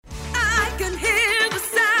can hear the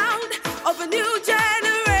sound of a new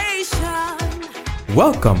generation.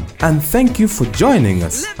 Welcome and thank you for joining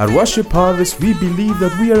us. At Worship Harvest, we believe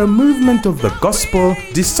that we are a movement of the gospel,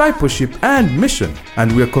 discipleship, and mission.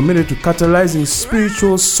 And we are committed to catalyzing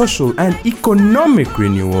spiritual, social, and economic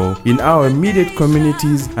renewal in our immediate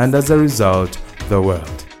communities and, as a result, the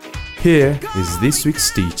world. Here is this week's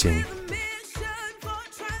teaching.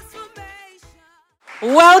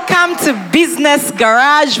 Welcome to Business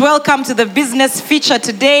Garage. Welcome to the business feature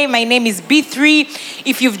today. My name is B3.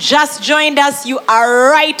 If you've just joined us, you are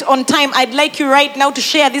right on time. I'd like you right now to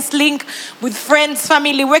share this link with friends,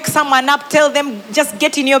 family, wake someone up, tell them just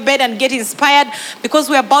get in your bed and get inspired, because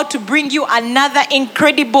we're about to bring you another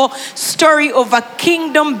incredible story of a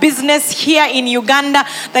kingdom business here in Uganda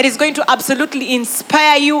that is going to absolutely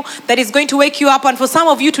inspire you, that is going to wake you up. And for some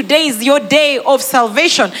of you, today is your day of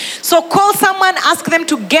salvation. So call someone, ask them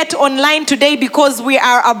to get online today, because we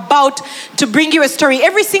are about to bring you a story.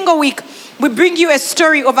 Every single week, we bring you a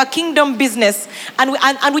story of a kingdom business, and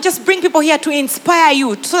we just bring people here to inspire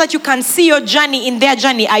you so that you can see your journey in their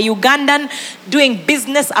journey. A Ugandan doing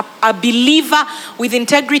business, a believer with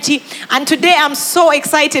integrity. And today I'm so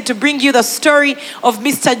excited to bring you the story of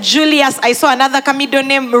Mr. Julius. I saw another Kamido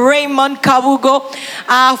named Raymond Kabugo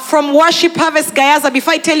from Worship Harvest Gayaza.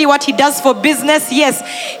 Before I tell you what he does for business, yes,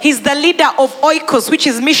 he's the leader of Oikos, which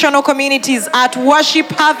is missional communities at Worship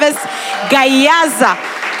Harvest Gayaza.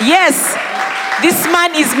 Yes. This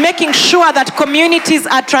man is making sure that communities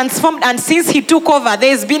are transformed, and since he took over,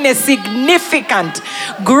 there's been a significant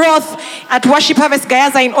growth at Worship Harvest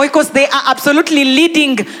Gayaza in Oikos. They are absolutely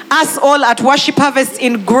leading us all at Worship Harvest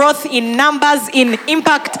in growth, in numbers, in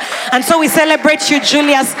impact. And so we celebrate you,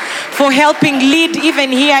 Julius, for helping lead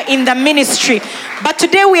even here in the ministry. But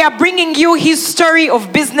today we are bringing you his story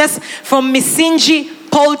of business from Misinji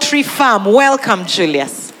Poultry Farm. Welcome,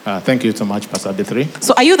 Julius. Thank you so much, Pastor B3.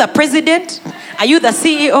 So are you the president? Are you the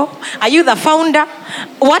CEO? Are you the founder?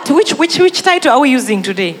 Which title are we using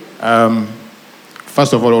today?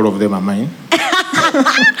 First of all of them are mine.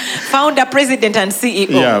 Founder, president, and CEO.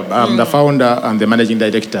 Yeah, I'm the founder and the managing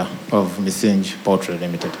director of Misinji Poultry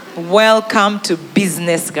Limited. Welcome to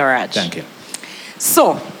Business Garage. Thank you.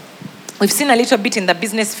 So, we've seen a little bit in the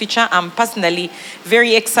business feature. I'm personally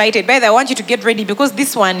very excited. By the way, I want you to get ready, because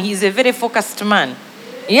this one, he's a very focused man.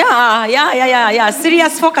 Yeah.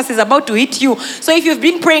 Serious focus is about to hit you. So if you've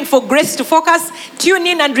been praying for grace to focus, tune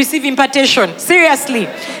in and receive impartation. Seriously,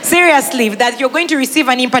 that you're going to receive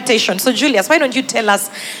an impartation. So Julius, why don't you tell us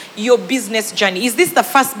your business journey? Is this the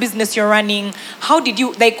first business you're running? How did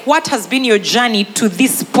you, what has been your journey to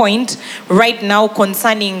this point right now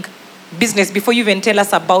concerning business, before you even tell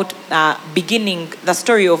us about beginning the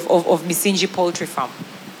story of Misinji Poultry Farm?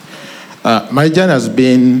 My journey has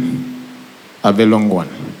been a very long one.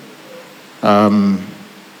 I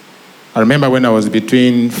remember when I was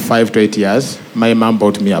between 5 to 8 years, my mom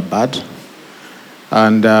bought me a bird.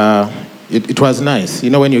 And it was nice.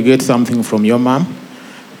 You know, when you get something from your mom,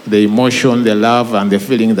 the emotion, the love, and the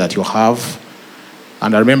feeling that you have.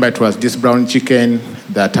 And I remember it was this brown chicken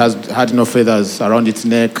that had no feathers around its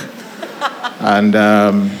neck. And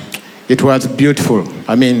it was beautiful.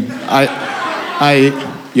 I mean, I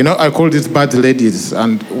call these birds ladies,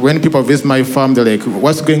 and when people visit my farm, they're like,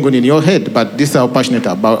 what's going on in your head? But this is how passionate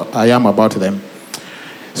I am about them.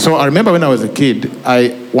 So I remember when I was a kid,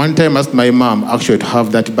 I one time asked my mom actually to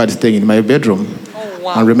have that bird staying in my bedroom. Oh,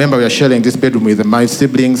 wow. And remember we were sharing this bedroom with my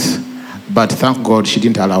siblings, but thank God she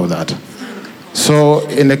didn't allow that. So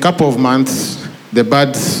in a couple of months, the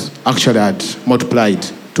birds actually had multiplied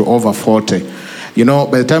to over 40. You know,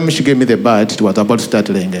 by the time she gave me the bird, it was about to start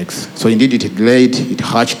laying eggs. So indeed, it laid, it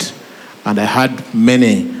hatched, and I had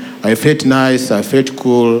many. I felt nice, I felt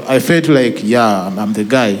cool. I felt like, I'm the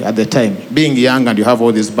guy at the time. Being young and you have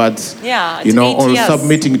all these birds, all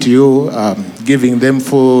submitting to you, giving them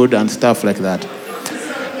food and stuff like that.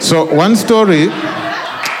 So one story,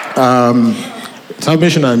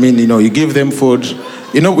 submission, you give them food.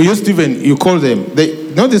 We used to you call them.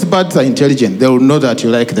 These birds are intelligent. They will know that you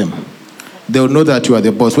like them. They will know that you are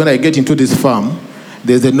the boss. When I get into this farm,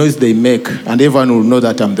 there's a noise they make, and everyone will know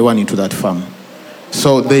that I'm the one into that farm.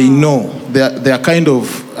 So they know. They are kind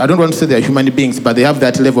of, I don't want to say they're human beings, but they have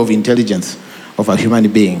that level of intelligence of a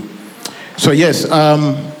human being. So yes,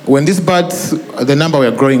 when these birds, the number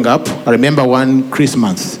were growing up, I remember one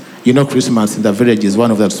Christmas. Christmas in the village is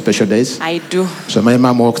one of those special days. I do. So my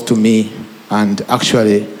mom walked to me and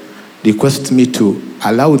actually requested me to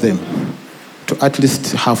allow them to at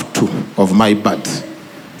least have 2 of my birds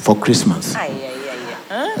for Christmas.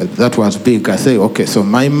 That was big. I say, okay, so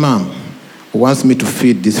my mom wants me to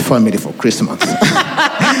feed this family for Christmas.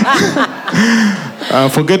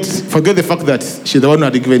 Forget the fact that she's the one who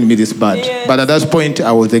had given me this bad. Yes. But at that point,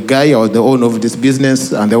 I was the guy, I was the owner of this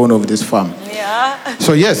business and the owner of this farm. Yeah.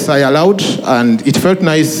 So yes, I allowed, and it felt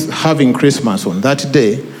nice having Christmas on that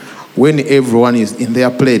day when everyone is in their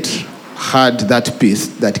plate had that piece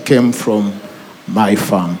that came from my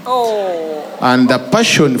farm. Oh. And the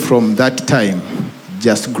passion from that time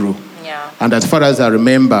just grew. Yeah. And as far as I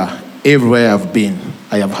remember, everywhere I've been,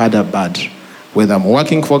 I have had a bad. Whether I'm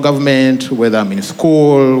working for government, whether I'm in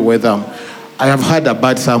school, I have had a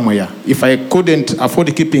bad somewhere. If I couldn't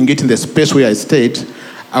afford keeping it in the space where I stayed,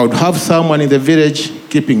 I would have someone in the village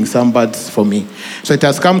keeping some birds for me. So it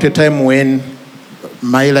has come to a time when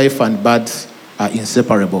my life and birds are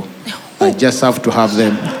inseparable. I just have to have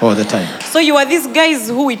them all the time. So you are these guys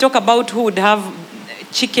who we talk about who would have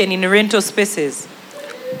chicken in rental spaces?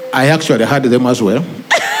 I actually had them as well.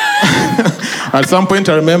 At some point,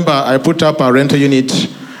 I remember I put up a rental unit,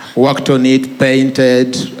 worked on it,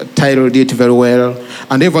 painted, titled it very well,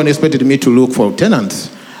 and everyone expected me to look for tenants.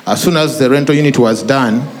 As soon as the rental unit was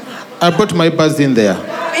done, I brought my birds in there.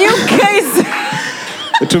 You guys!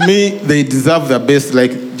 To me, they deserve the best,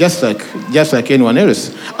 just like anyone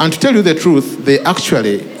else. And to tell you the truth, they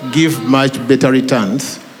actually give much better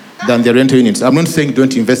returns than the rental units. I'm not saying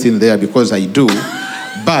don't invest in there because I do,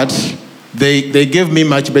 but they gave me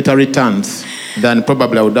much better returns than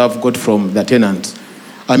probably I would have got from the tenants.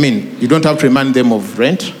 I mean, you don't have to remind them of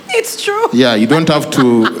rent. It's true. Yeah, you don't have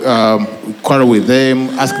to quarrel with them,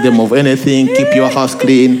 ask them of anything, keep your house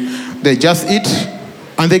clean. They just eat,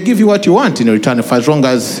 and they give you what you want in return, for as long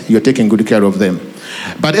as you're taking good care of them.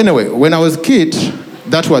 But anyway, when I was a kid,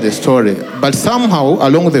 that was the story. But somehow,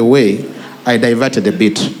 along the way, I diverted a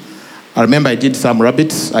bit. I remember I did some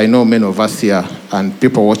rabbits. I know many of us here and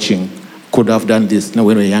people watching could have done this when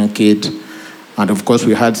we were a young kid. And of course,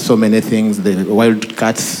 we had so many things, the wild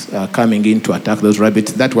cats coming in to attack those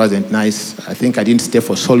rabbits. That wasn't nice. I think I didn't stay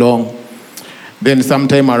for so long. Then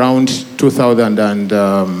sometime around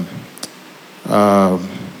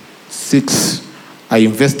 2006, I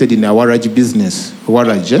invested in a Waraj business.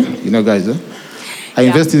 Waraj, you know, guys? I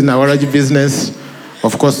invested in a Waraj business.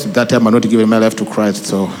 Of course, that time I'm not giving my life to Christ,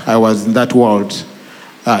 so I was in that world.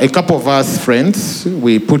 A couple of us friends,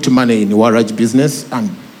 we put money in Waraj business, and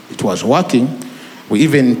it was working. We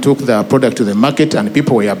even took the product to the market, and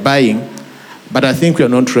people were buying, but I think we are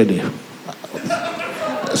not ready.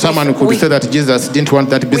 Someone could say that Jesus didn't want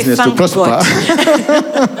that business to prosper.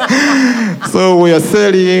 So we are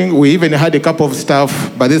selling. We even had a couple of staff,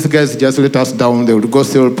 but these guys just let us down. They would go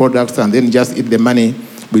sell products and then just eat the money.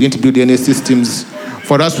 We didn't build any systems.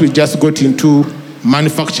 For us, we just got into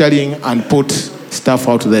manufacturing and put stuff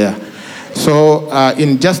out there. So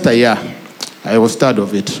in just a year, I was tired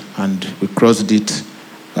of it, and we closed it.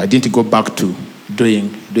 I didn't go back to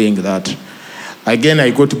doing that. Again,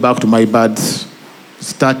 I got back to my birds.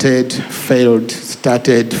 Started, failed.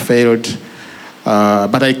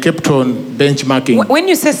 But I kept on benchmarking. When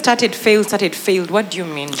you say started, failed, what do you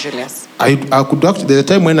mean, Julius? I could actually, there's a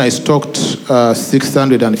time when I stocked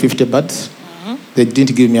 650 birds. They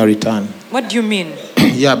didn't give me a return. What do you mean?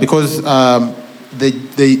 Yeah, because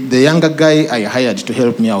the younger guy I hired to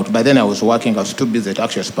help me out, by then I was working, I was too busy to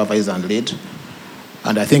actually supervise and lead.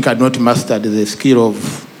 And I think I'd not mastered the skill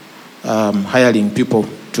of hiring people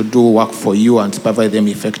to do work for you and supervise them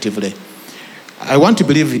effectively. I want to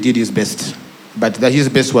believe he did his best, but that his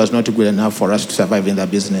best was not good enough for us to survive in the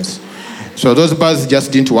business. So those birds just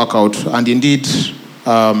didn't work out, and indeed,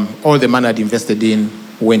 all the money I'd invested in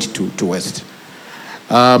went to waste.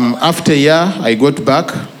 After a year, I got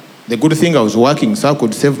back. The good thing, I was working, so I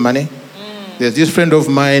could save money. There's this friend of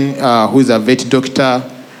mine who is a vet doctor.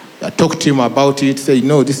 I talked to him about it, said,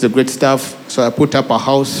 no, this is a great stuff. So I put up a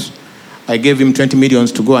house. I gave him 20 million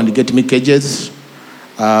to go and get me cages.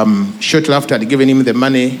 Shortly after I'd given him the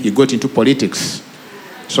money, he got into politics.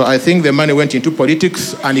 So I think the money went into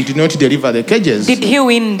politics and he did not deliver the cages. Did he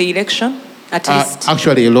win the election, at least?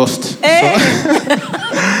 Actually, he lost. Hey. So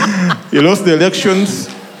he lost the elections.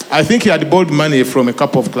 I think he had borrowed money from a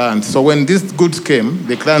couple of clients. So when these goods came,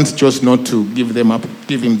 the clients chose not to give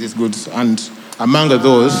him these goods. And among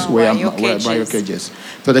those were bio cages.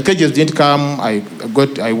 So the cages didn't come. I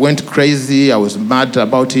went crazy. I was mad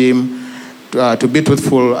about him. To be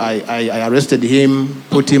truthful, I arrested him,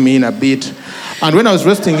 put him in a bit. And when I was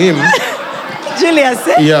arresting him... Julius,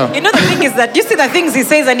 yeah. You know the thing is that you see the things he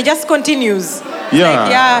says and he just continues.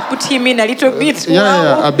 Yeah. Put him in a little bit.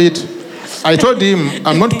 Yeah, a bit. I told him,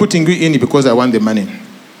 I'm not putting you in because I want the money.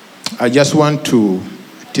 I just want to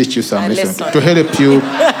teach you some lessons. To help you...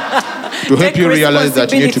 To help you realize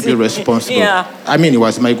that you need to be responsible. Yeah. I mean, he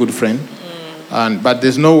was my good friend. But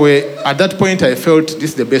there's no way. At that point, I felt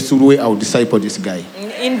this is the best way I would disciple this guy.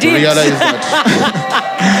 Indeed. To realize that,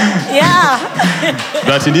 Yeah.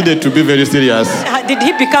 that he needed to be very serious. Did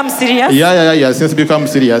he become serious? Yeah. Since become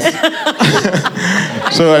serious.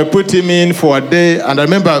 So I put him in for a day, and I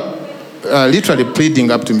remember literally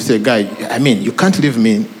pleading up to him, say, "Guy, I mean, you can't leave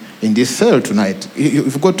me in this cell tonight.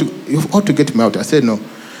 You've ought to get me out." I said, "No,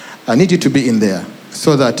 I need you to be in there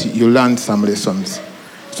so that you learn some lessons.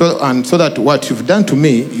 So that what you've done to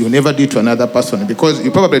me, you never do to another person, because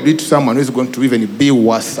you probably do to someone who's going to even be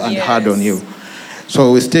worse and hard on you."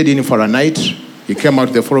 So we stayed in for a night. He came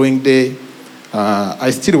out the following day.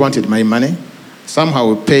 I still wanted my money.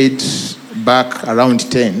 Somehow we paid back around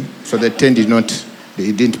 10. So the 10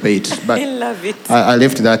 he didn't pay it. But I love it. I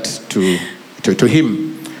left that to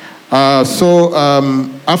him.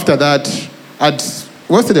 After that, I'd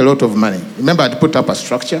wasted a lot of money. Remember, I'd put up a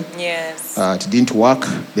structure. Yes. It didn't work.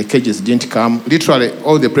 The cages didn't come. Literally,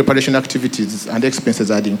 all the preparation activities and expenses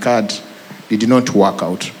I'd incurred, they did not work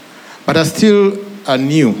out. But I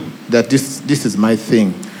knew that this is my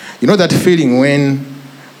thing. You know that feeling when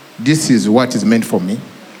this is what is meant for me?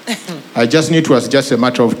 I just knew it was just a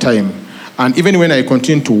matter of time. And even when I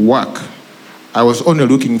continued to work, I was only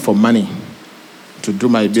looking for money to do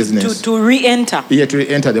my business. To re-enter. Yeah, to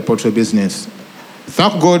re-enter the poultry business.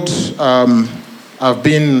 Thank God, I've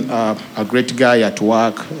been a great guy at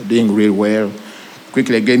work, doing real well,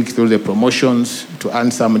 quickly getting through the promotions to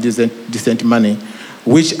earn some decent money,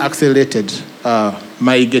 which accelerated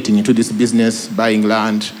my getting into this business, buying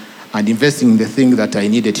land, and investing in the thing that I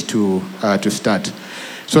needed to start.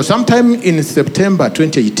 So sometime in September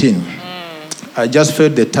 2018, I just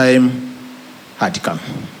felt the time had come.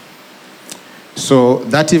 So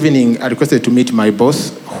that evening, I requested to meet my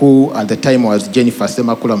boss, who at the time was Jennifer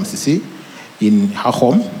Semakula Msisi, in her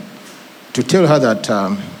home, to tell her that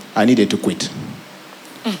I needed to quit.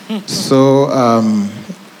 So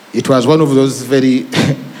it was one of those very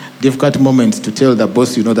difficult moments to tell the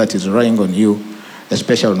boss, that is relying on you,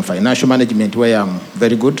 especially on financial management, where I'm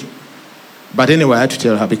very good. But anyway, I had to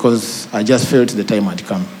tell her because I just felt the time had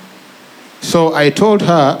come. So I told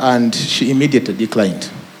her, and she immediately declined.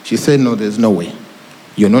 She said, "No, there's no way.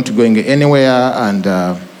 You're not going anywhere, and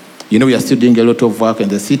we are still doing a lot of work in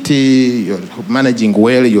the city. You're managing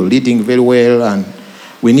well, you're leading very well, and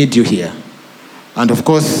we need you here." And of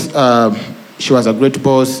course, she was a great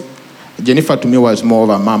boss. Jennifer to me was more of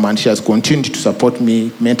a mom, and she has continued to support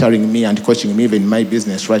me, mentoring me and coaching me even in my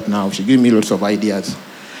business right now. She gave me lots of ideas.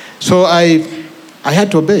 So I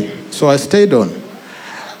had to obey. So I stayed on.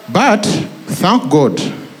 But thank God,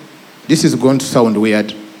 this is going to sound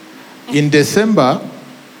weird. In December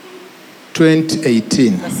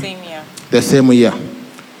 2018, the same year,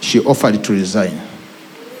 she offered to resign.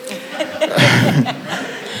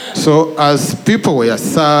 So as people were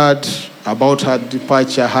sad about her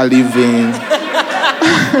departure, her leaving,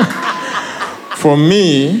 for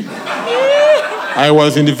me, I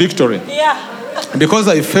was in victory. Yeah. Because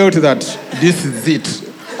I felt that this is it.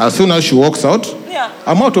 As soon as she walks out,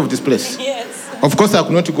 I'm out of this place. Yes. Of course, I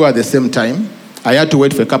could not go at the same time. I had to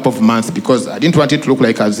wait for a couple of months because I didn't want it to look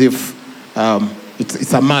like as if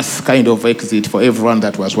it's a mass kind of exit for everyone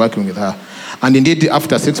that was working with her. And indeed,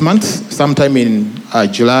 after 6 months, sometime in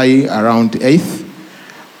July, around 8th,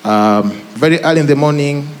 very early in the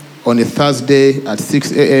morning, on a Thursday at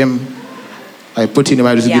 6 a.m., I put in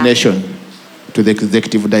my resignation to the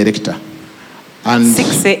executive director. And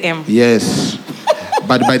 6 a.m. Yes.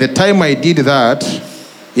 But by the time I did that,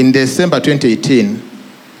 in December 2018,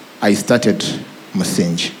 I started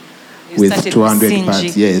Musinji with 200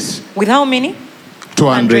 birds. Yes. With how many?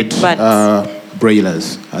 200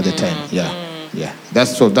 broilers at the time. Yeah.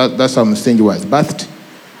 That's how Musinji was birthed.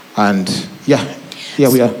 And here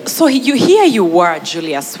we are. So here you were,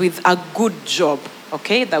 Julius, with a good job,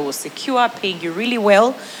 okay, that was secure, paying you really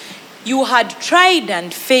well. You had tried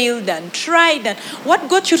and failed and tried. And what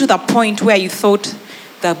got you to the point where you thought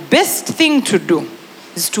the best thing to do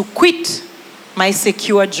is to quit my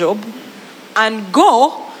secure job and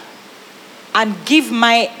go and give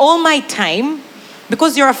all my time,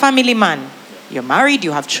 because you're a family man. You're married,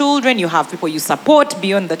 you have children, you have people you support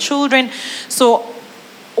beyond the children. So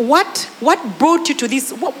what brought you to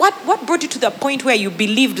this? What brought you to the point where you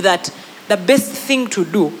believed that the best thing to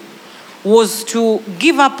do was to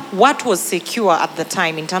give up what was secure at the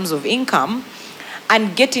time in terms of income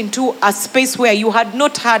and get into a space where you had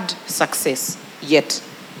not had success yet?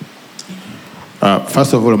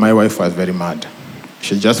 First of all, my wife was very mad.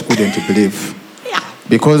 She just couldn't believe.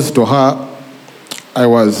 Because to her, I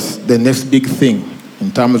was the next big thing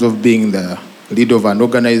in terms of being the lead of an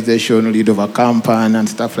organization, lead of a company and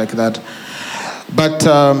stuff like that. But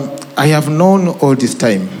I have known all this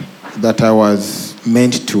time that I was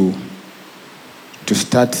meant to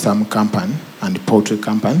start some company and poultry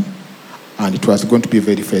company, and it was going to be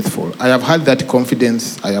very faithful. I have had that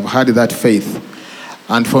confidence, I have had that faith.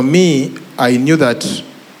 And for me, I knew that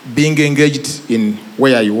being engaged in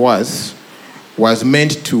where I was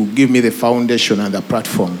meant to give me the foundation and the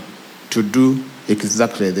platform to do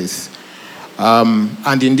exactly this.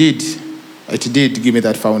 And indeed, it did give me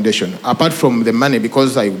that foundation. Apart from the money,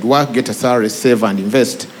 because I would work, get a salary, save and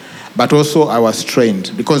invest, but also I was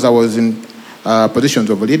trained because I was in positions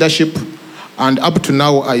of leadership. And up to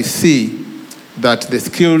now, I see that the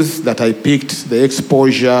skills that I picked, the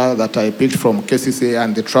exposure that I picked from KCCA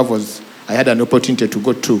and the travels I had an opportunity to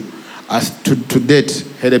go to, as to date,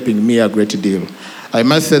 helping me a great deal. I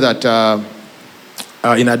must say that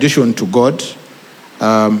in addition to God,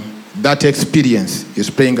 that experience is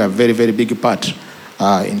playing a very, very big part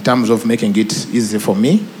in terms of making it easy for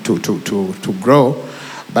me to grow.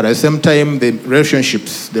 But at the same time, the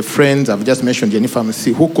relationships, the friends, I've just mentioned Jennifer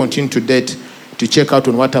Mc, who continue to date to check out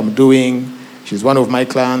on what I'm doing. She's one of my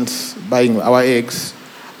clients, buying our eggs,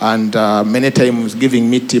 and many times giving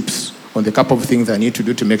me tips on the couple of things I need to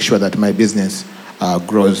do to make sure that my business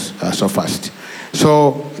grows so fast.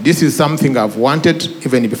 So this is something I've wanted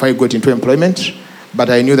even before I got into employment, but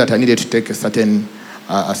I knew that I needed to take a certain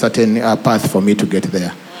path for me to get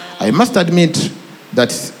there. I must admit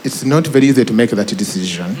that it's not very easy to make that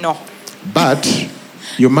decision. No. But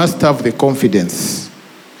you must have the confidence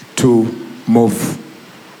to move.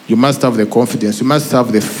 You must have the confidence. You must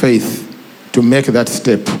have the faith to make that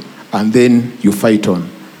step, and then you fight on.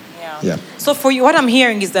 Yeah. So for you, what I'm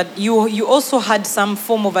hearing is that you also had some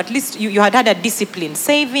form of, at least you had a discipline,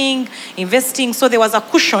 saving, investing. So there was a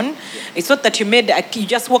cushion. It's not that you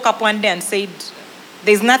just woke up one day and said,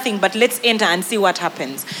 there's nothing, but let's enter and see what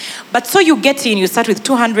happens. But so you get in, you start with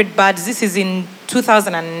 200 birds. This is in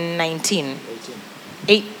 2019.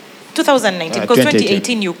 2019, because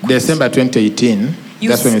 2018 you quit. December 2018. You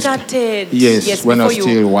that's when started. Yes, when I was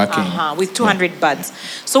still working. With 200 birds.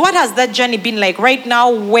 So what has that journey been like? Right now,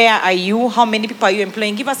 where are you? How many people are you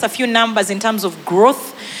employing? Give us a few numbers in terms of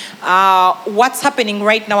growth. What's happening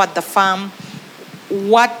right now at the farm?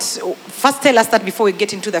 First tell us that before we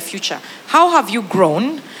get into the future. How have you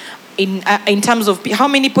grown in terms of how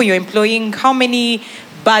many people you're employing, how many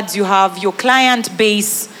birds you have, your client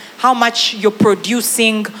base, how much you're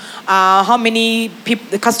producing, how many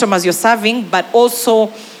the customers you're serving, but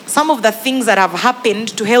also some of the things that have happened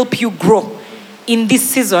to help you grow in this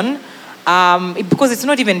season, because it's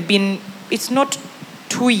not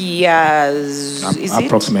 2 years, is it?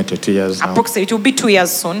 Approximately 2 years now. Approximately, it will be 2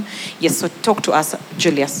 years soon. Yes, so talk to us,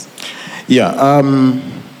 Julius. Yeah,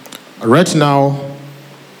 right now,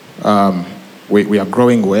 we are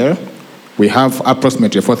growing well. We have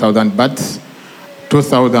approximately 4,000 birds.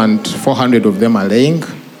 2,400 of them are laying.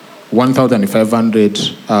 1,500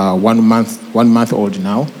 one month old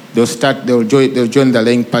now. They'll join the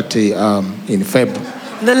laying party in Feb.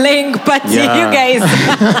 The laying party, yeah. You guys.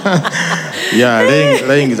 Yeah,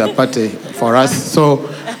 laying is a party for us. So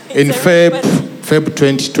in Feb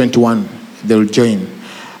 2021, they'll join.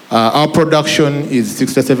 Our production is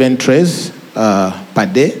 67 trays per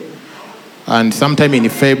day. And sometime in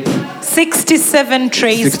Feb... 67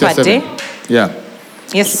 trays per day? Yeah.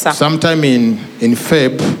 Yes, sir. Sometime in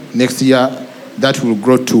Feb next year, that will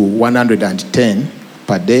grow to 110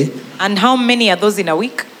 per day. And how many are those in a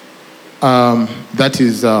week? That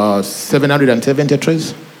is 770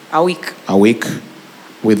 trays. A week? A week,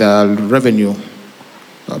 with a revenue,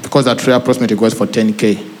 because a tray approximately goes for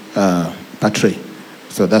 10K per tray.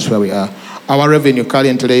 So that's where we are. Our revenue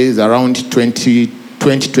currently is around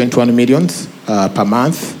 21 millions per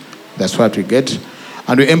month. That's what we get.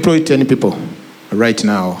 And we employ 10 people right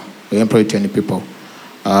now. We employ 10 people.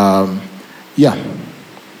 Yeah.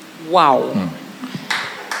 Wow.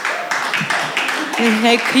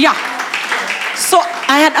 Yeah. So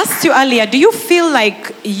I had asked you earlier, do you feel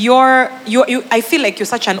like I feel like you're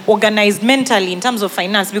such an organized mentally in terms of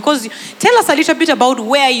finance? Because tell us a little bit about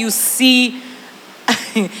where you see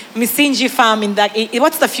Misinji Farm in that.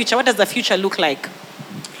 What's the future? What does the future look like?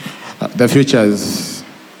 The future is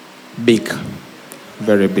big,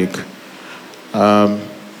 very big. I've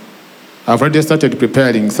already started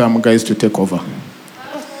preparing some guys to take over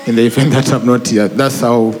in the event that I'm not here. That's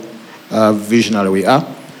how visionary we are.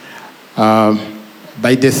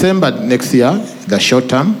 By December next year, the short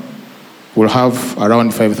term, we'll have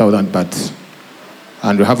around 5,000 birds.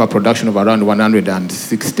 And we have a production of around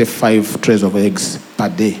 165 trays of eggs per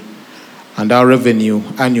day. And our revenue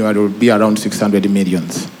annually will be around 600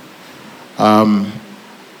 millions. But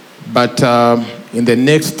in the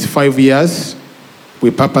next 5 years,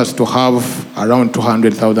 we purpose to have around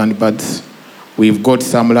 200,000 birds. We've got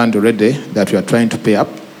some land already that we are trying to pay up,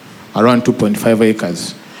 around 2.5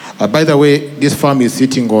 acres. By the way, this farm is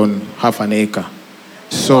sitting on half an acre.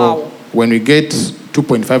 So Wow. when we get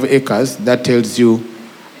 2.5 acres, that tells you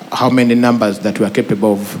how many numbers that we are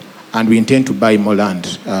capable of. And we intend to buy more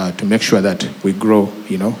land to make sure that we grow,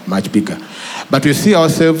 much bigger. But we see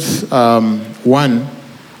ourselves,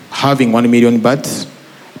 having 1 million birds.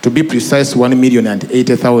 To be precise,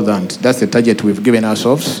 1,080,000. That's the target we've given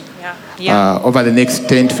ourselves over the next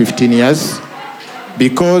 10 to 15 years.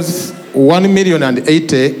 Because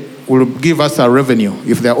 1,080,000 will give us a revenue,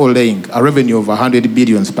 if they're all laying, a revenue of 100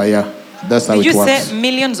 billions per year. That's how Did it you works. say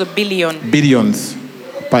millions or billion? Billions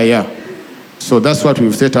per year. So that's what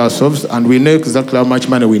we've set ourselves, and we know exactly how much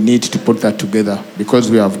money we need to put that together because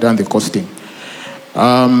we have done the costing.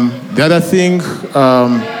 The other thing,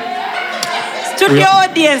 Studio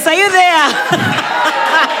audience, are you there?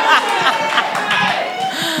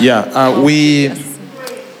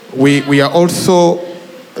 we are also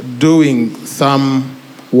doing some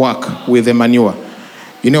work with the manure.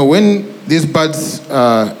 When these birds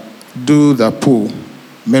do the poo,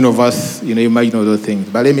 many of us, you might know those things.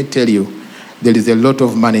 But let me tell you, there is a lot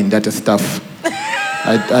of money in that stuff.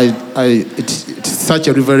 It's such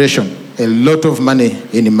a revelation. A lot of money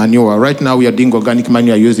in manure. Right now we are doing organic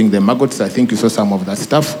manure using the maggots. I think you saw some of that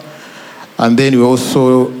stuff. And then we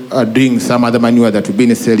also are doing some other manure that we've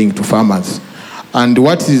been selling to farmers. And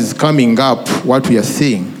what is coming up, what we are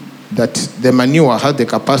seeing, that the manure has the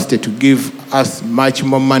capacity to give us much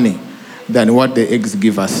more money than what the eggs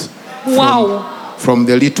give us. Wow. From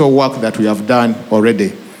the little work that we have done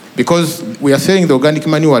already. Because we are selling the organic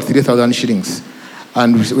manure at 3,000 shillings.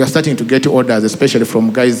 And we are starting to get orders, especially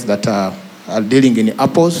from guys that are dealing in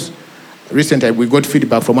apples. Recently, we got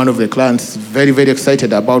feedback from one of the clients, very, very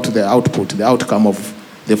excited about the output, the outcome of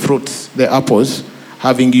the fruits, the apples,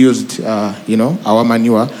 having used, our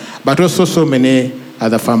manure, but also so many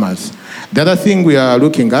other farmers. The other thing we are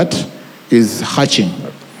looking at is hatching.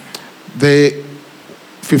 The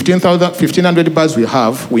 1,500 birds we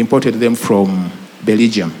have, we imported them from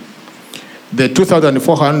Belgium. The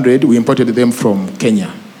 2,400, we imported them from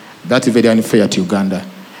Kenya. That's very unfair to Uganda.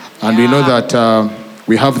 And we know that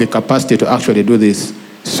we have the capacity to actually do this.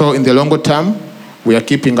 So in the longer term, we are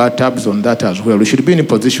keeping our tabs on that as well. We should be in a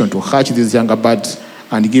position to hatch these younger birds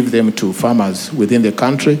and give them to farmers within the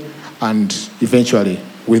country and eventually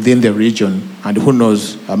within the region, and who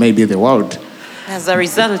knows, maybe the world. As a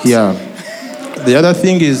result. Yeah. The other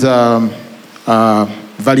thing is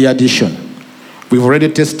value addition. We've already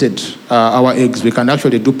tested our eggs. We can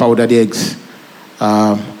actually do powdered eggs.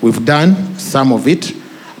 We've done some of it,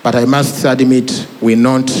 but I must admit we're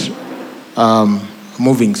not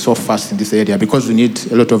moving so fast in this area because we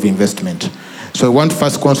need a lot of investment. So we want to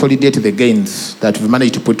first consolidate the gains that we've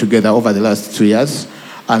managed to put together over the last 2 years,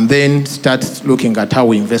 and then start looking at how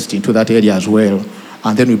we invest into that area as well,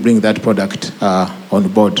 and then we bring that product on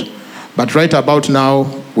board. But right about now,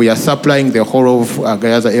 we are supplying the whole of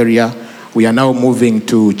Gayaza area. We are now moving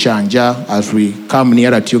to Chanja as we come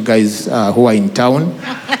nearer to you guys who are in town.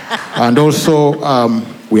 And also,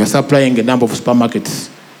 we are supplying a number of supermarkets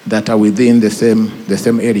that are within the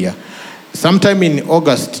same area. Sometime in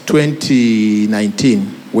August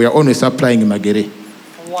 2019, we are only supplying Magere.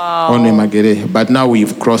 Wow. Only Magere. But now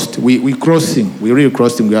we've crossed. We're crossing. We're really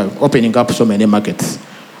crossing. We are opening up so many markets.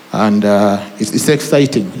 And it's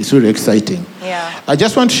exciting. It's really exciting. Yeah. I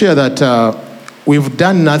just want to share that we've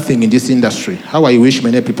done nothing in this industry. How I wish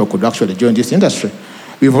many people could actually join this industry.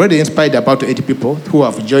 We've already inspired about 80 people who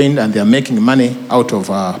have joined, and they're making money out of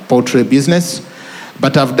poultry business.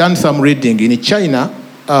 But I've done some reading. In China,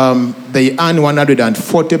 they earn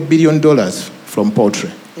 $140 billion from poultry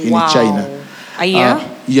in China. A year?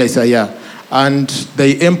 Yes, a year. And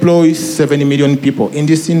they employ 70 million people in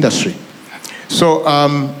this industry. So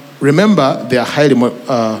remember, they are highly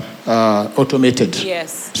automated.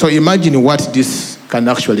 Yes. So imagine what this can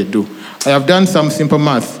actually do. I have done some simple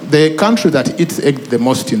math. The country that eats eggs the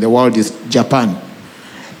most in the world is Japan.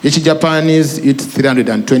 Each Japanese eats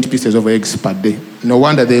 320 pieces of eggs per day. No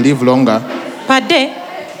wonder they live longer. Per day?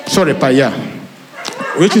 Sorry, per year.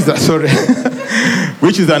 Which is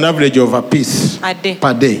which is an average of a piece A day.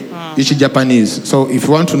 per day. Each Japanese. So if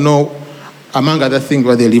you want to know, among other things,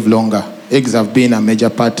 why they live longer, eggs have been a major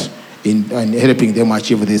part in helping them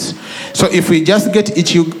achieve this. So if we just get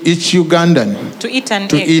each Ugandan To eat an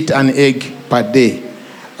to egg. eat an egg per day,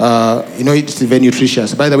 it's very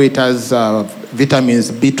nutritious. By the way, it has vitamins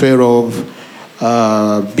B12,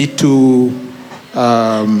 B2,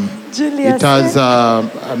 Julius. It has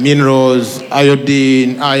minerals,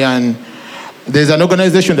 iodine, iron. There's an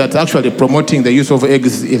organization that's actually promoting the use of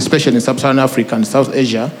eggs, especially in sub-Saharan Africa and South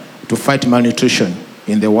Asia, to fight malnutrition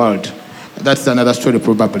in the world. That's another story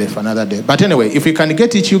probably for another day. But anyway, if we can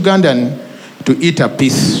get each Ugandan to eat a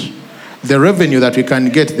piece, the revenue that we can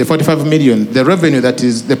get, the 45 million, the revenue that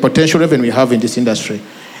is the potential revenue we have in this industry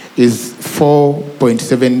is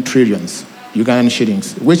 4.7 trillions Ugandan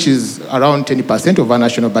shillings, which is around 20% of our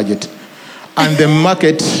national budget. And the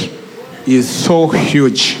market is so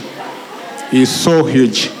huge. It's so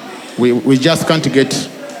huge. We just can't get,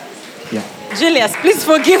 yeah. Julius, please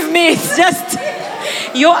forgive me. It's just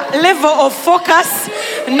your level of focus,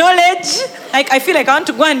 knowledge. Like, I feel like I want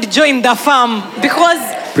to go and join the farm because...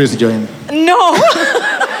 Please join. No.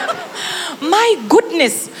 My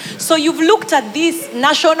goodness. So you've looked at this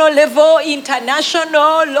national level,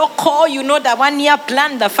 international, local, you know, the 1-year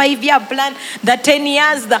plan, the 5-year plan, the 10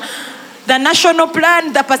 years, the national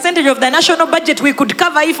plan, the percentage of the national budget we could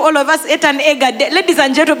cover if all of us ate an egg a day. Ladies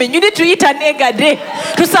and gentlemen, you need to eat an egg a day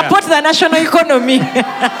to support the national economy.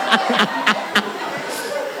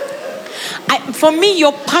 For me,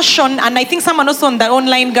 your passion, and I think someone also on the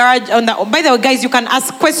online garage, by the way, guys, you can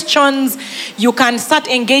ask questions, you can start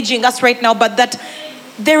engaging us right now, but that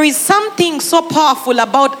there is something so powerful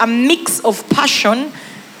about a mix of passion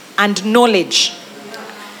and knowledge.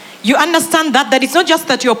 You understand that it's not just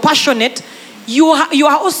that you're passionate, you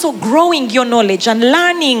are also growing your knowledge and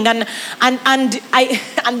learning and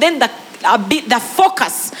then the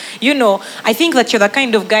focus. You know, I think that you're the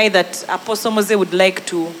kind of guy that Apostle Mose would like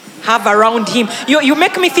to have around him. You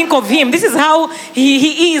make me think of him. This is how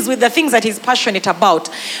he is with the things that he's passionate about.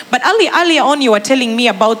 But earlier on, you were telling me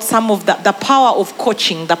about some of the power of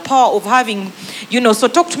coaching, the power of having, you know, so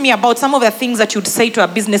talk to me about some of the things that you'd say to a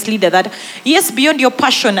business leader that, yes, beyond your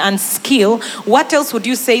passion and skill, what else would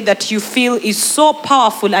you say that you feel is so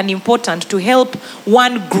powerful and important to help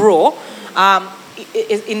one grow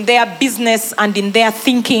in their business and in their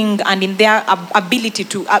thinking and in their ability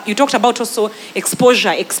to, you talked about also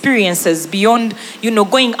exposure, experiences beyond, you know,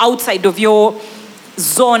 going outside of your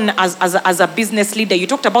zone as a business leader. You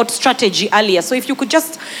talked about strategy earlier. So if you could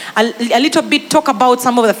just a little bit talk about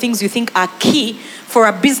some of the things you think are key for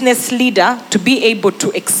a business leader to be able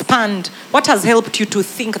to expand. What has helped you to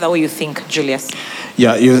think the way you think, Julius?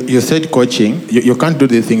 Yeah, you said coaching. You can't do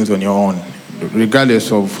these things on your own,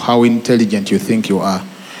 regardless of how intelligent you think you are.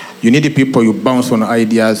 You need people you bounce on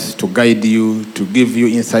ideas to guide you, to give you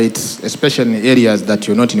insights, especially in areas that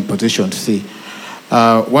you're not in a position to see.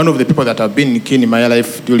 One of the people that have been keen in my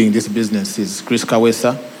life during this business is Chris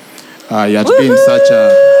Kawesa. He has been such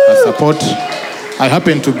a support.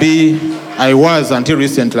 I was until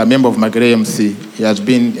recently a member of Magere MC. He has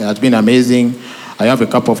been amazing. I have a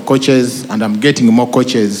couple of coaches and I'm getting more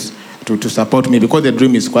coaches to support me because the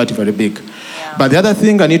dream is quite very big. Yeah. But the other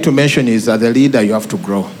thing I need to mention is as a leader, you have to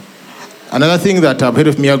grow. Another thing that have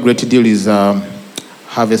helped me a great deal is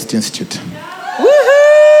Harvest Institute.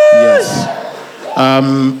 Woohoo! Yes.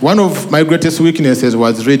 One of my greatest weaknesses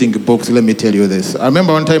was reading books, let me tell you this. I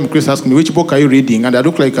remember one time Chris asked me, which book are you reading? And I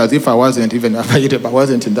looked like as if I wasn't even available, I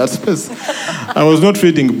wasn't in that space. I was not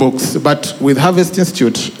reading books. But with Harvest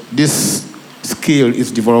Institute, this skill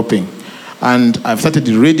is developing. And I've started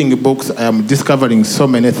reading books. I am discovering so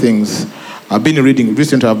many things.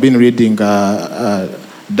 Recently I've been reading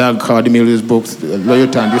Doug Howard Miller's books,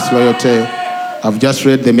 Loyalty and Disloyalty. I've just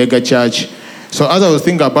read The Mega Church. So as I was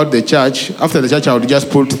thinking about the church, after the church I would just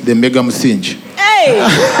put The Mega Msinj. Hey!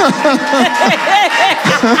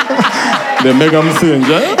 The Mega Msinj,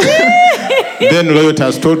 Then Loyalty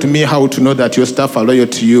has taught me how to know that your staff are loyal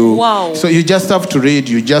to you. Wow. So you just have to read,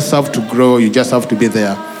 you just have to grow, you just have to be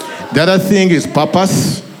there. The other thing is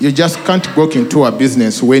purpose. You just can't walk into a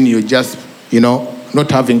business when you just, not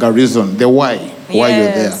having a reason, the why you're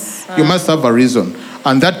there. You must have a reason.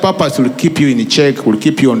 And that purpose will keep you in check, will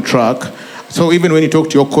keep you on track. So even when you talk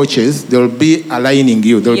to your coaches, they'll be aligning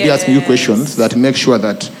you. They'll be asking you questions that make sure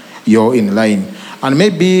that you're in line. And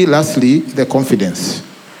maybe lastly, the confidence.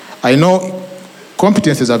 I know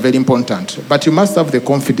competences are very important, but you must have the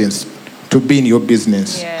confidence to be in your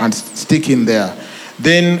business and stick in there.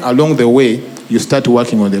 Then along the way, you start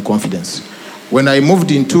working on the confidence. When I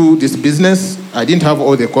moved into this business, I didn't have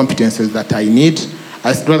all the competences that I need.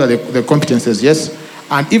 I still had the competences, yes.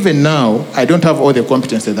 And even now, I don't have all the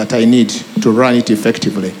competences that I need to run it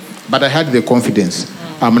effectively. But I had the confidence.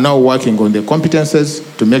 I'm now working on the competences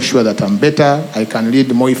to make sure that I'm better, I can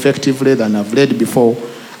lead more effectively than I've led before,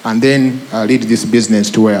 and then lead this business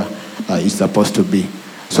to where it's supposed to be.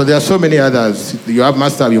 So there are so many others. You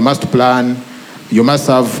must plan, you must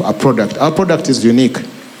have a product. Our product is unique.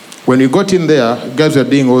 When we got in there, guys were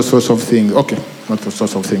doing all sorts of things. Okay, not all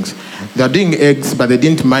sorts of things. They're doing eggs, but they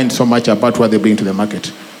didn't mind so much about what they bring to the market.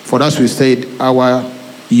 For us, we said our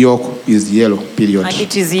yolk is yellow, period. And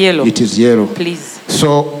it is yellow. It is yellow. Please.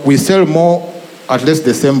 So we sell more at least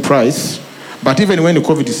the same price. But even when the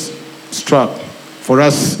COVID struck, for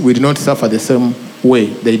us, we did not suffer the same way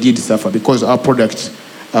they did suffer because our product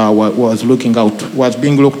was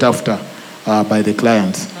being looked after by the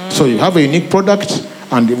clients. So you have a unique product,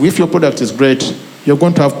 and if your product is great, you're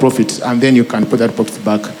going to have profits, and then you can put that profit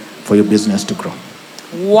back for your business to grow.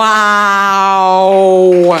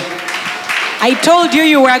 Wow. I told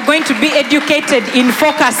you were going to be educated in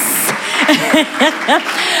focus.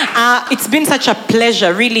 It's been such a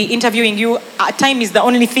pleasure really interviewing you. Time is the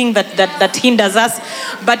only thing that hinders us,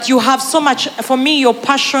 but you have so much. For me, your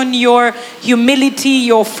passion, your humility,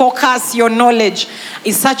 your focus, your knowledge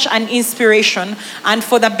is such an inspiration. And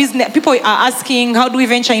for the business, people are asking, how do we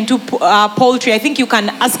venture into poultry? I think you can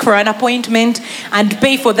ask for an appointment and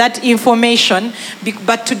pay for that information.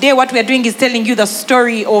 But today what we are doing is telling you the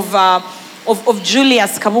story of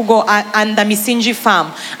Julius Kabugo and the Misinji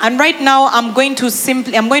farm. And right now I'm going to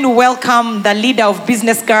welcome the leader of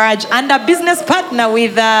Business Garage and a business partner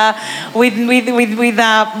with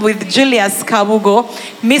Julius Kabugo,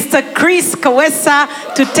 Mr. Chris Kawesa,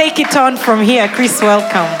 to take it on from here. Chris,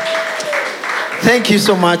 welcome. Thank you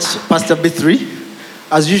so much, Pastor B3.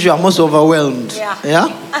 As usual, I'm also overwhelmed. Yeah?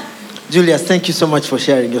 Julius, thank you so much for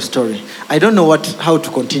sharing your story. I don't know how to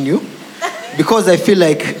continue. Because I feel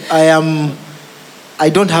like I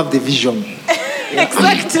don't have the vision. Yeah.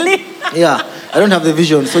 Exactly. Yeah, I don't have the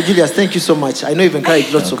vision. So Julius, thank you so much. I know you've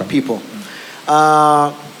encouraged lots of people.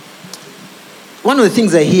 One of the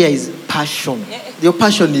things I hear is passion. Your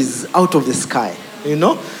passion is out of the sky, you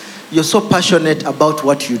know? You're so passionate about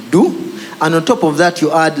what you do. And on top of that,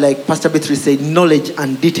 you add, like Pastor Betri said, knowledge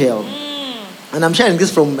and detail. And I'm sharing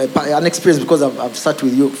this from an experience because I've sat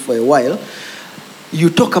with you for a while. You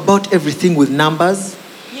talk about everything with numbers.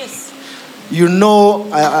 Yes. You know,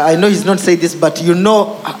 I know he's not saying this, but you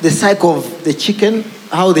know the cycle of the chicken,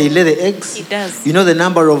 how they lay the eggs. It does. You know the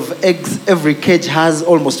number of eggs every cage has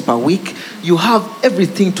almost per week. You have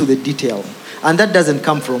everything to the detail. And that doesn't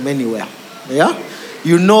come from anywhere. Yeah?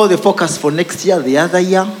 You know the focus for next year, the other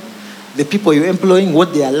year, the people you're employing,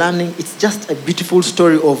 what they are learning. It's just a beautiful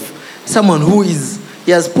story of someone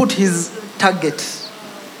he has put his target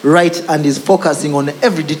right and is focusing on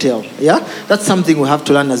every detail. Yeah, that's something we have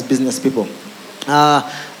to learn as business people.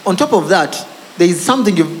 On top of that, there is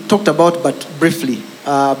something you've talked about, but briefly,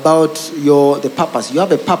 about the purpose. You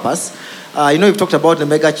have a purpose. You've talked about the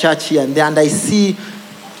mega church here and there, and I see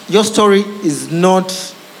your story is not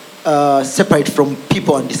separate from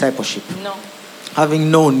people and discipleship. No. Having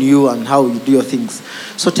known you and how you do your things.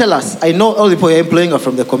 So tell us, I know all the people you're employing are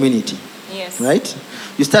from the community. Yes. Right?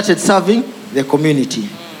 You started serving the community.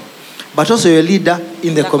 But also you're a leader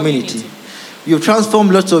in the community. You've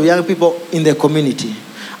transformed lots of young people in the community.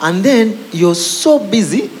 And then you're so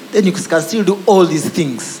busy, then you can still do all these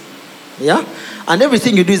things. Yeah? And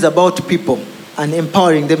everything you do is about people and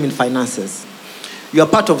empowering them in finances. You're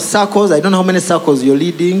part of circles. I don't know how many circles you're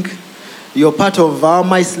leading. You're part of our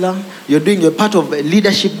Maisla. You're part of a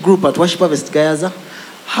leadership group at Worship Harvest Gayaza.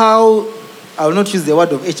 I will not use the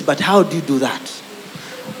word of H, but how do you do that?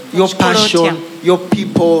 Your passion, your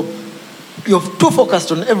people, you're too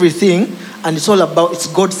focused on everything, and it's all about, it's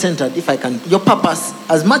God-centered, if I can. Your purpose,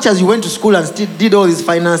 as much as you went to school and still did all these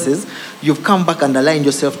finances, you've come back and aligned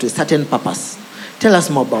yourself to a certain purpose. Tell us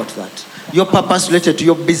more about that. Your purpose related to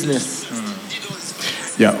your business.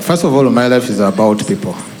 Yeah, first of all, my life is about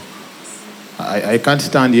people. I can't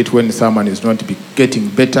stand it when someone is not getting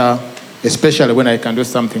better, especially when I can do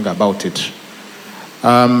something about it.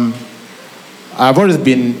 I've always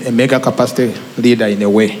been a mega capacity leader in a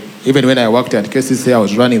way. Even when I worked at KCC, I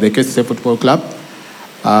was running the KCC Football Club.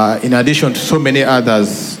 In addition to so many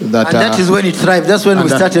others that... And that is when it thrived. That's when we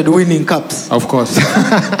started winning cups. Of course.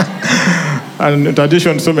 And in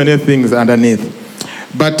addition to so many things underneath.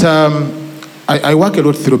 But I work a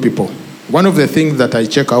lot through people. One of the things that I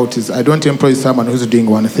check out is I don't employ someone who's doing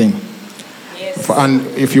one thing. Yes. And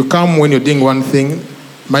if you come when you're doing one thing,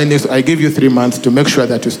 I give you 3 months to make sure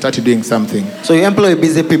that you start doing something. So you employ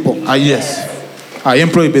busy people? Yes. I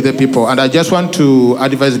employ busy people. And I just want to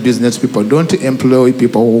advise business people, don't employ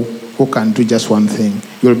people who can do just one thing.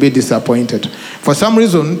 You'll be disappointed. For some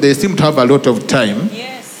reason, they seem to have a lot of time.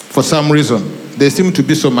 Yes. For some reason. They seem to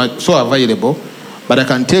be so available. But I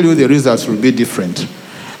can tell you the results will be different.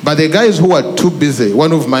 But the guys who are too busy,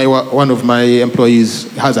 one of my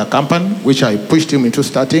employees has a company, which I pushed him into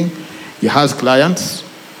starting. He has clients.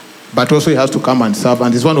 but also he has to come and serve.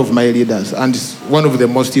 And he's one of my leaders, and he's one of the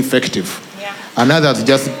most effective. Yeah. Another has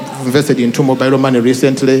just invested into mobile money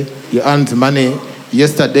recently. He earned money.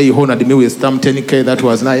 Yesterday, he honored me with some 10K. That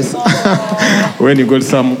was nice. When you got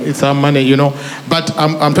some money, you know. But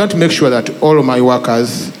I'm trying to make sure that all of my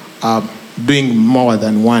workers are doing more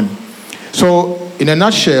than one. So, in a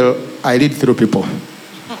nutshell, I lead through people.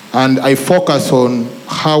 And I focus on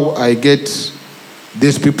how I get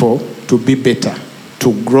these people to be better,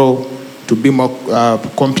 to grow, to be more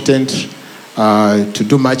competent, to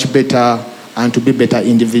do much better, and to be better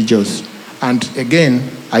individuals. And again,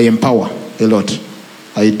 I empower a lot.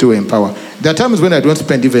 I do empower. There are times when I don't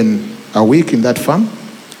spend even a week in that farm,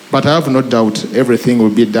 but I have no doubt everything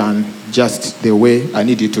will be done just the way I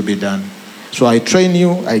need it to be done. So I train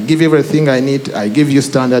you, I give you everything I need, I give you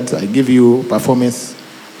standards, I give you performance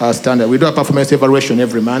standard. We do a performance evaluation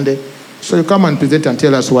every Monday. So you come and present and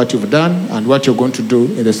tell us what you've done and what you're going to do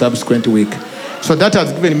in the subsequent week. So that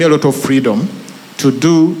has given me a lot of freedom to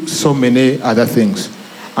do so many other things.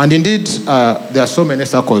 And indeed, there are so many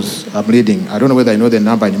circles I'm leading. I don't know whether I know the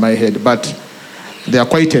number in my head, but there are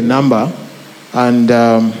quite a number. And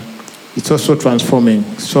it's also transforming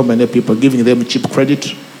so many people, giving them cheap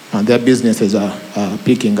credit, and their businesses are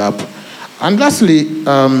picking up. And lastly,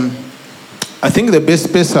 I think the best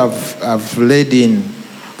space I've led in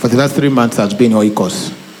for the last 3 months has been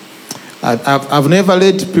Oikos. I've never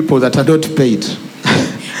led people that are not paid.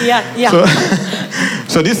 Yeah.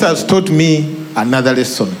 So this has taught me another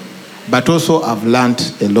lesson, but also I've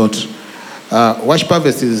learned a lot. Worship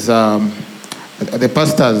Harvest is, the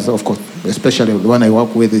pastors, of course, especially the one I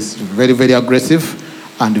work with, is very, very aggressive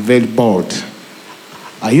and very bold.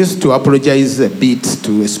 I used to apologize a bit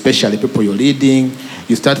to especially people you're leading.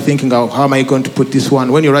 You start thinking of how am I going to put this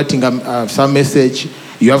one. When you're writing some message,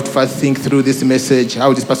 you have to first think through this message,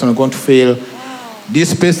 how this person is going to feel.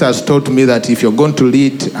 This space has taught me that if you're going to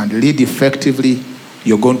lead and lead effectively,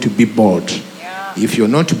 you're going to be bold. Yeah. If you're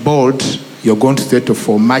not bold, you're going to settle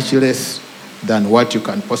for much less than what you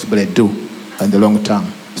can possibly do in the long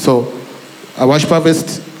term. So, our Worship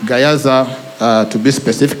Harvest, Gayaza, to be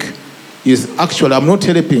specific, is actually, I'm not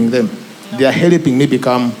helping them. They are helping me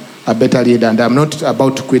become a better leader, and I'm not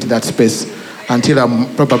about to quit that space until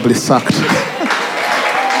I'm probably sacked.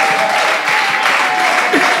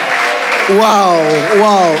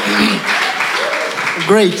 Wow.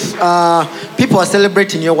 Great. People are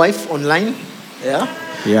celebrating your wife online.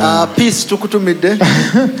 Yeah. Peace to Kutumide.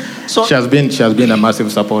 So she has been a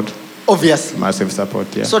massive support. Obviously. Massive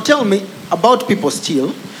support, yeah. So tell me about people still.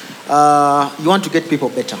 You want to get people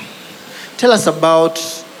better. Tell us about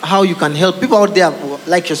how you can help people out there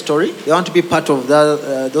like your story. They want to be part of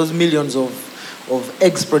those millions of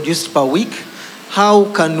eggs produced per week. How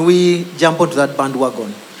can we jump onto that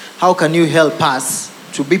bandwagon? How can you help us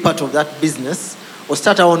to be part of that business or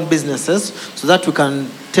start our own businesses so that we can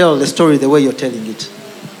tell the story the way you're telling it?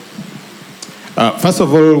 First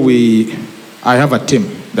of all, I have a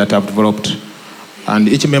team that I've developed, and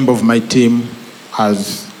each member of my team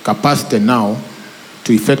has capacity now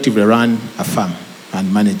to effectively run a farm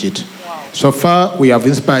and manage it. Wow. So far, we have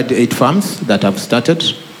inspired 8 farms that have started,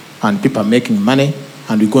 and people are making money,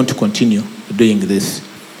 and we're going to continue doing this.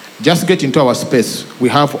 Just get into our space. We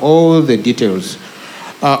have all the details.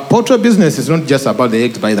 Poultry business is not just about the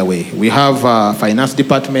eggs, by the way. We have a finance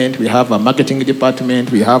department, we have a marketing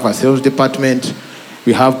department, we have a sales department,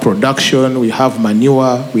 we have production, we have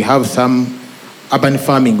manure, we have some urban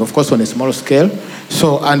farming, of course, on a small scale.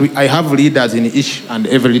 So, and I have leaders in each and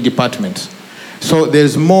every department. So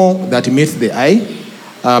there's more that meets the eye,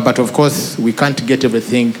 but of course, we can't get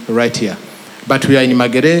everything right here. But we are in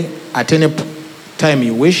Magere. At any time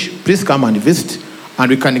you wish, please come and visit, and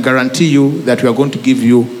we can guarantee you that we are going to give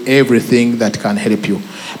you everything that can help you.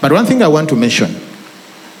 But one thing I want to mention,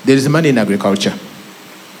 there is money in agriculture.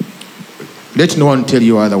 Let no one tell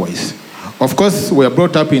you otherwise. Of course, we are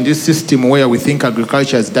brought up in this system where we think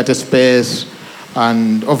agriculture is data space,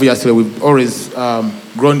 and obviously we've always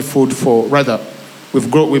grown food for, rather,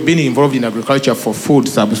 we've been involved in agriculture for food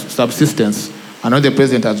subsistence. I know the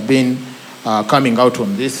president has been coming out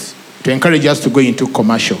on this to encourage us to go into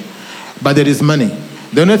commercial. But there is money.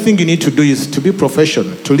 The only thing you need to do is to be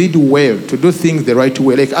professional, to lead well, to do things the right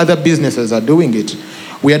way, like other businesses are doing it.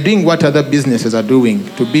 We are doing what other businesses are doing,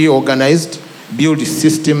 to be organized, build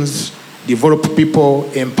systems, develop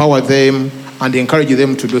people, empower them, and encourage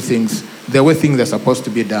them to do things the way things are supposed to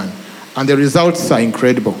be done. And the results are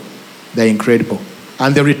incredible. They're incredible.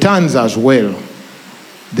 And the returns as well,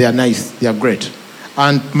 they are nice, they are great.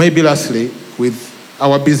 And maybe lastly, with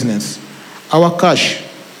our business, our cash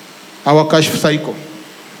cycle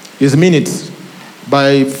is minutes.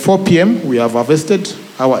 By 4 p.m., we have harvested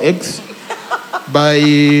our eggs. By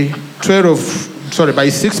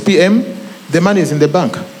 6 p.m., the money is in the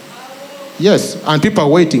bank. Yes, and people are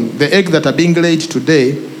waiting. The eggs that are being laid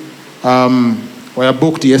today were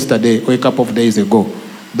booked yesterday or a couple of days ago.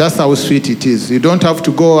 That's how sweet it is. You don't have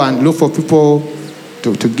to go and look for people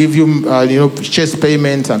to give you, chase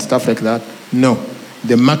payments and stuff like that. No,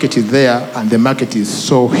 the market is there, and the market is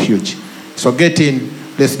so huge. So get in.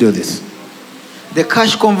 Let's do this. The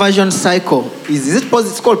cash conversion cycle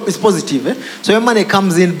it's positive. So your money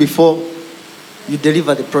comes in before you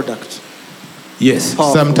deliver the product. Yes,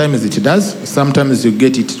 Powerful. Sometimes it does. Sometimes you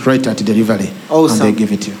get it right at delivery. Awesome. And they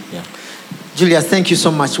give it to you. Yeah. Julius, thank you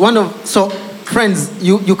so much. So friends,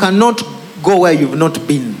 you cannot go where you've not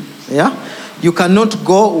been. Yeah? You cannot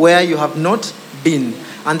go where you have not been.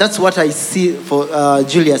 And that's what I see for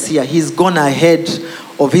Julius here. He's gone ahead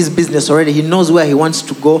of his business already. He knows where he wants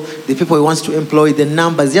to go, the people he wants to employ, the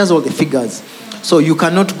numbers. He has all the figures. So you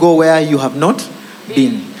cannot go where you have not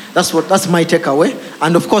been. That's my takeaway.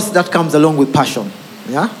 And of course, that comes along with passion.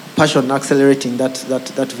 Yeah? Passion accelerating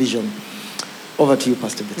that vision. Over to you,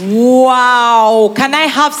 Pastor Betty. Wow. Can I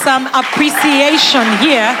have some appreciation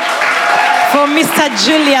here for Mr.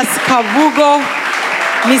 Julius Kabugo,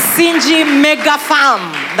 Misinji Mega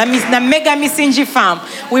Farm, the Mega Misinji Farm.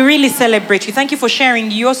 We really celebrate you. Thank you for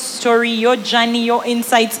sharing your story, your journey, your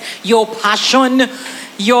insights, your passion,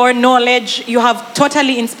 your knowledge. You have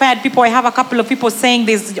totally inspired people. I have a couple of people saying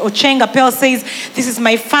this. Ocheng Apel says, this is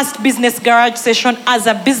my first business garage session. As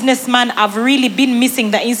a businessman, I've really been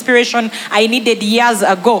missing the inspiration I needed years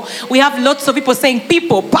ago. We have lots of people saying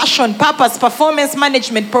people, passion, purpose, performance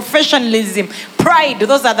management, professionalism, pride.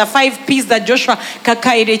 Those are the 5 P's that Joshua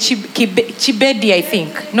Kakaire Chibedi, I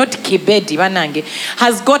think, not Kibedi, Wanange,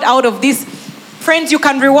 has got out of this. Friends, you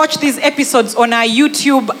can rewatch these episodes on our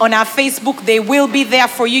YouTube, on our Facebook. They will be there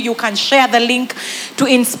for you. You can share the link to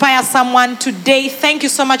inspire someone today. Thank you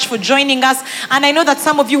so much for joining us. And I know that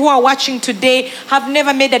some of you who are watching today have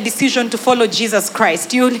never made a decision to follow Jesus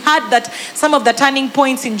Christ. You heard that some of the turning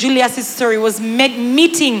points in Julius' story was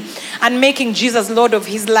meeting and making Jesus Lord of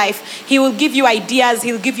his life. He will give you ideas.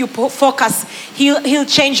 He'll give you focus. He'll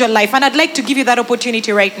change your life. And I'd like to give you that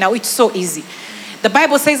opportunity right now. It's so easy. The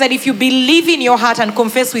Bible says that if you believe in your heart and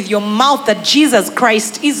confess with your mouth that Jesus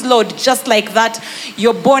Christ is Lord, just like that,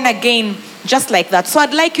 you're born again, just like that. So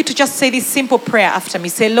I'd like you to just say this simple prayer after me.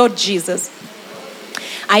 Say, Lord Jesus,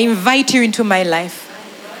 I invite you into my life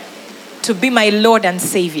to be my Lord and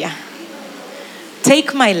Savior.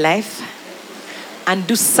 Take my life and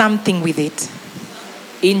do something with it.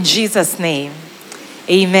 In Jesus' name,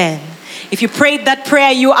 amen. If you prayed that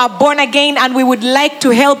prayer, you are born again, and we would like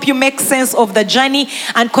to help you make sense of the journey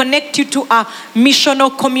and connect you to a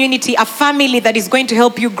missional community, a family that is going to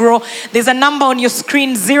help you grow. There's a number on your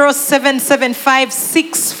screen,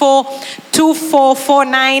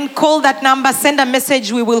 0775-642449. Call that number, send a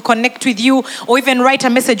message, we will connect with you, or even write a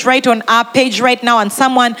message right on our page right now, and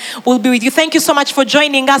someone will be with you. Thank you so much for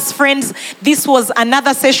joining us, friends. This was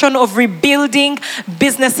another session of Rebuilding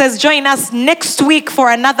Businesses. Join us next week for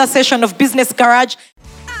another session of Business Garage.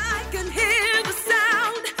 I can hear the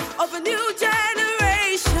sound of a new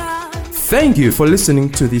generation. Thank you for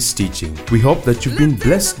listening to this teaching. We hope that you've been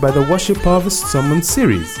blessed by the Worship Harvest Sermon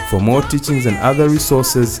Series. For more teachings and other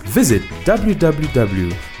resources, visit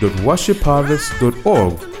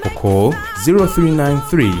www.worshipharvest.org or call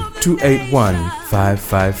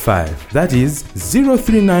 0393-281-555. That is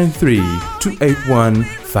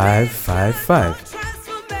 0393-281-555.